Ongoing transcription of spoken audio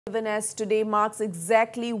Even as today marks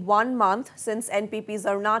exactly 1 month since NPP's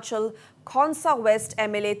Arunachal Khonsa West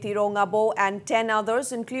MLA Tirong Aboh and 10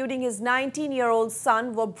 others, including his 19-year-old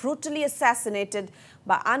son, were brutally assassinated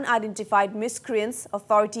by unidentified miscreants,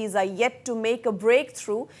 authorities are yet to make a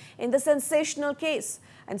breakthrough in the sensational case.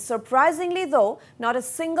 And surprisingly though, not a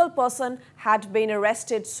single person had been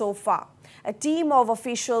arrested so far. A team of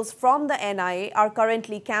officials from the NIA are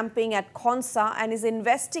currently camping at Khonsa and is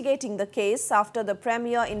investigating the case after the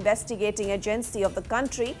premier investigating agency of the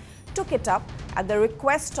country took it up at the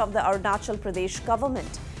request of the Arunachal Pradesh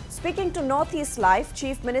government. Speaking to Northeast Live,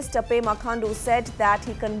 Chief Minister Pema Khandu said that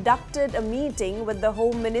he conducted a meeting with the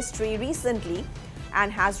Home Ministry recently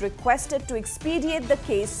and has requested to expedite the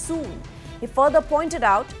case soon. He further pointed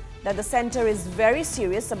out that the centre is very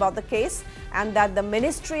serious about the case and that the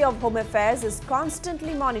Ministry of Home Affairs is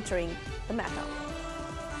constantly monitoring the matter.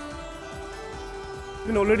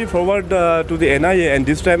 Been already forward to the NIA, and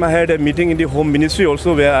this time I had a meeting in the Home Ministry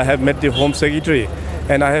also where I have met the Home Secretary,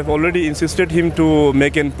 and I have already insisted him to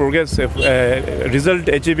make an progress, result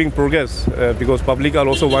achieving progress, because public are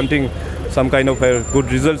also wanting some kind of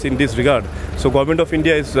good results in this regard. So Government of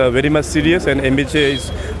India is very much serious and MHA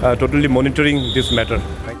is totally monitoring this matter.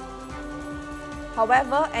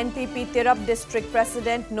 However, NPP Tirap District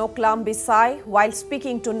President Noklam Bisai, while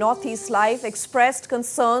speaking to Northeast Live, expressed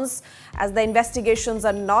concerns as the investigations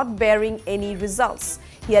are not bearing any results.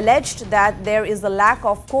 He alleged that there is a lack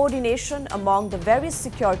of coordination among the various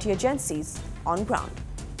security agencies on ground.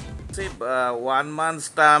 See, 1 month's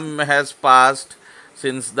time has passed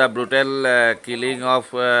since the brutal killing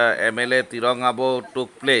of MLA Tirong Aboh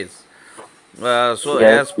took place. As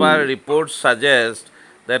per reports suggest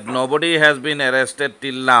that nobody has been arrested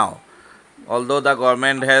till now, although the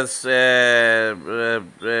government has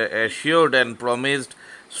assured and promised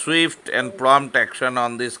swift and prompt action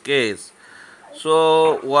on this case.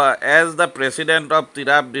 So, as the President of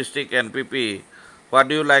Tirap District NPP, what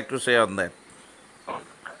do you like to say on that?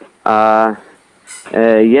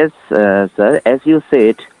 Yes, sir. As you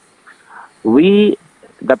said, we,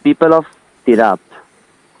 the people of Tirap,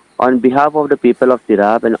 on behalf of the people of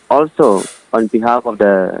Tirap and also on behalf of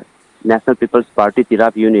the National People's Party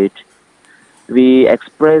Tirap unit, we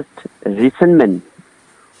expressed resentment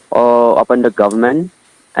upon the government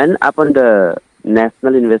and upon the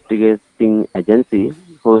National Investigating Agency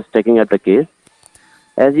who is taking up the case.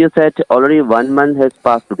 As you said, already 1 month has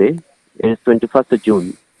passed today. It is 21st of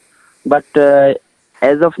June. But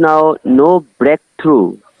as of now, no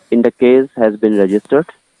breakthrough in the case has been registered.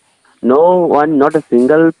 No one, not a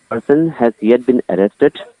single person has yet been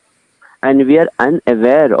arrested. And we are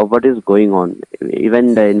unaware of what is going on.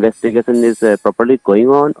 Even the investigation is properly going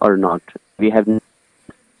on or not. We have.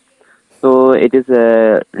 So it is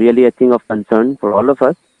really a thing of concern for all of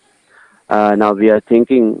us. Now we are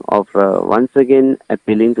thinking of once again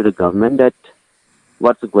appealing to the government that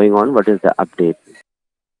what's going on, what is the update.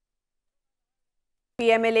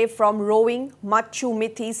 MLA from Roing, Mutchu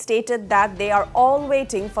Mithi, stated that they are all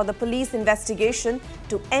waiting for the police investigation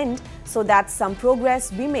to end so that some progress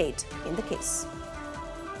be made in the case.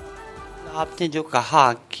 आपने जो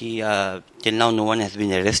कहा कि till now no one has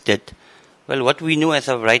been arrested. Well, what we know as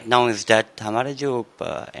of right now is that हमारा जो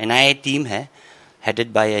NIA team है,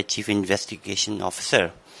 headed by a chief investigation officer,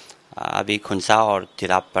 अभी खोंसा और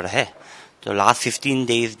तिराप पर है. So last 15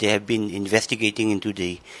 days they have been investigating into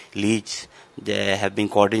the leads. They have been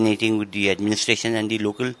coordinating with the administration and the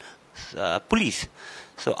local police.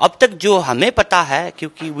 So अब तक जो हमें पता है,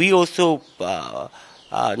 क्योंकि we also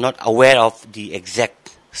not aware of the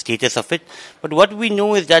exact status of it, but what we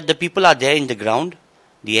know is that the people are there in the ground,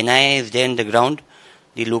 the NIA is there in the ground,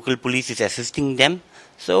 the local police is assisting them.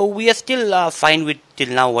 So we are still fine with till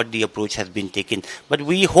now what the approach has been taken. But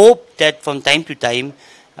we hope that from time to time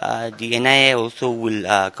the NIA also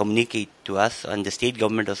will communicate to us and the state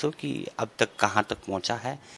government also कि अब तक कहाँ तक पहुँचा है.